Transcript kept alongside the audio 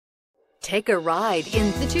Take a ride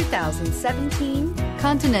in the 2017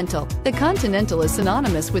 Continental. The Continental is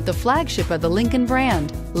synonymous with the flagship of the Lincoln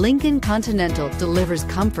brand. Lincoln Continental delivers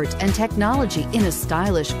comfort and technology in a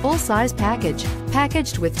stylish, full-size package.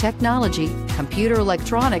 Packaged with technology, computer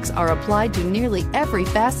electronics are applied to nearly every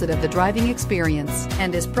facet of the driving experience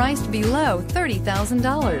and is priced below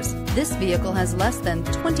 $30,000. This vehicle has less than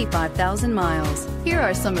 25,000 miles. Here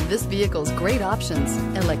are some of this vehicle's great options: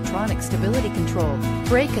 electronic stability control,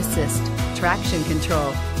 brake assist, traction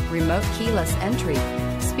control, remote keyless entry,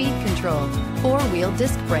 speed control, four-wheel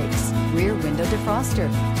disc brakes, rear window defroster,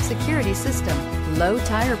 security system, low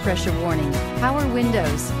tire pressure warning, power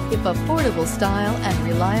windows. If affordable style and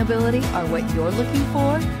reliability are what you're looking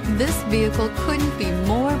for, this vehicle couldn't be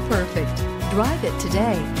more perfect. Drive it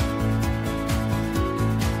today.